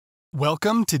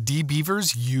Welcome to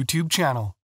DBeaver's YouTube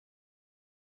channel.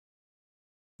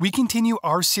 We continue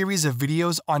our series of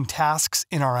videos on tasks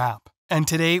in our app, and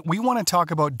today we want to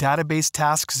talk about Database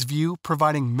Tasks View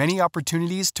providing many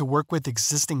opportunities to work with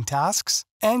existing tasks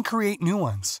and create new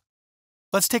ones.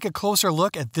 Let's take a closer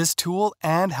look at this tool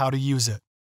and how to use it.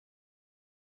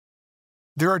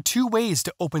 There are two ways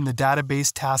to open the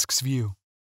Database Tasks View.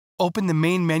 Open the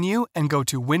main menu and go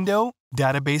to Window,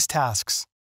 Database Tasks.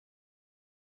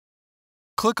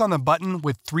 Click on the button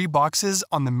with three boxes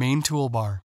on the main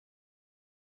toolbar.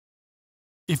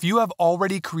 If you have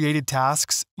already created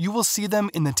tasks, you will see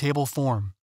them in the table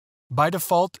form. By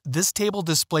default, this table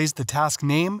displays the task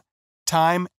name,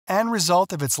 time, and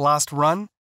result of its last run,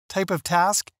 type of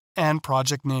task, and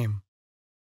project name.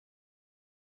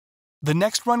 The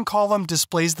Next Run column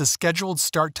displays the scheduled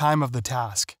start time of the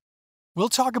task. We'll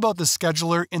talk about the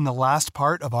scheduler in the last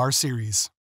part of our series.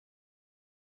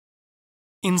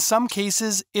 In some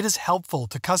cases, it is helpful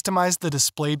to customize the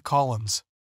displayed columns.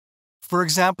 For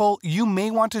example, you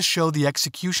may want to show the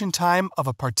execution time of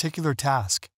a particular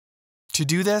task. To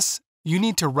do this, you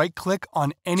need to right-click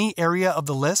on any area of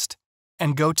the list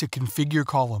and go to Configure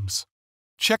Columns.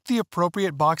 Check the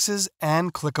appropriate boxes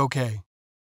and click OK.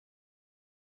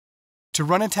 To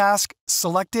run a task,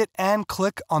 select it and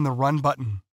click on the Run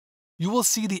button. You will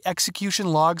see the execution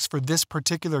logs for this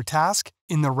particular task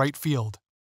in the right field.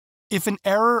 If an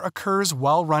error occurs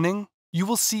while running, you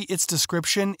will see its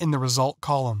description in the Result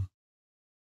column.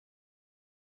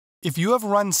 If you have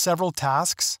run several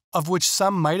tasks, of which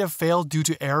some might have failed due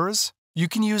to errors, you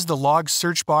can use the log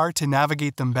search bar to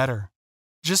navigate them better.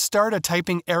 Just start a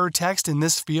typing error text in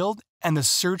this field and the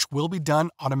search will be done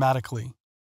automatically.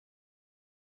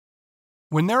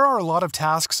 When there are a lot of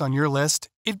tasks on your list,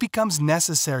 it becomes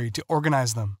necessary to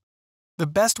organize them. The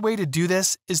best way to do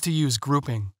this is to use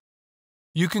grouping.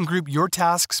 You can group your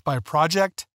tasks by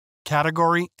project,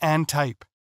 category, and type.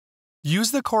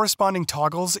 Use the corresponding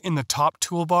toggles in the top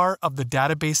toolbar of the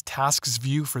Database Tasks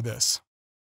view for this.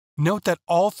 Note that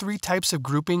all three types of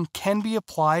grouping can be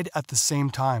applied at the same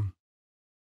time.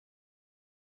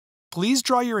 Please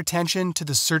draw your attention to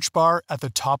the search bar at the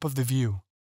top of the view.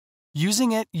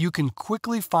 Using it, you can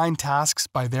quickly find tasks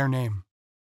by their name.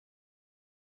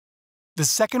 The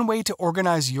second way to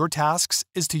organize your tasks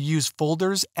is to use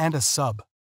folders and a sub.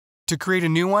 To create a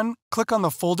new one, click on the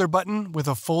Folder button with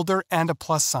a folder and a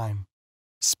plus sign.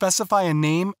 Specify a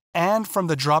name and from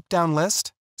the drop-down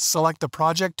list, select the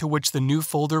project to which the new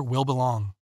folder will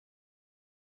belong.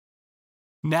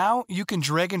 Now you can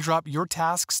drag and drop your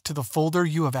tasks to the folder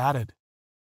you have added.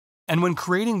 And when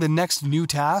creating the next new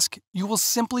task, you will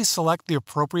simply select the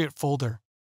appropriate folder.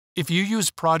 If you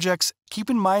use projects, keep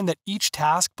in mind that each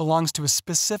task belongs to a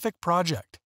specific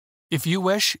project. If you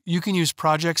wish, you can use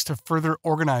projects to further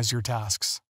organize your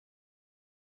tasks.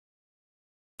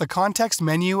 The context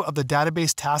menu of the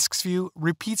Database Tasks view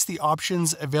repeats the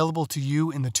options available to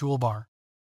you in the toolbar.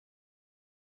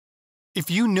 If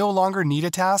you no longer need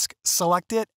a task,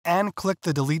 select it and click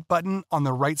the Delete button on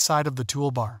the right side of the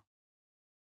toolbar.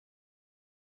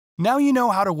 Now you know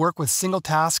how to work with single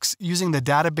tasks using the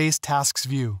Database Tasks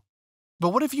view. But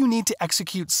what if you need to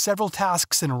execute several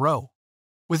tasks in a row?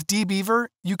 With DBeaver,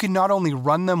 you can not only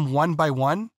run them one by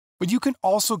one, but you can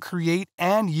also create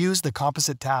and use the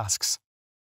composite tasks.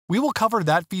 We will cover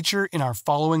that feature in our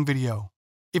following video.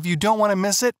 If you don't want to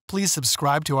miss it, please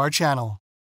subscribe to our channel.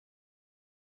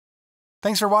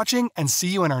 Thanks for watching and see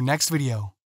you in our next video.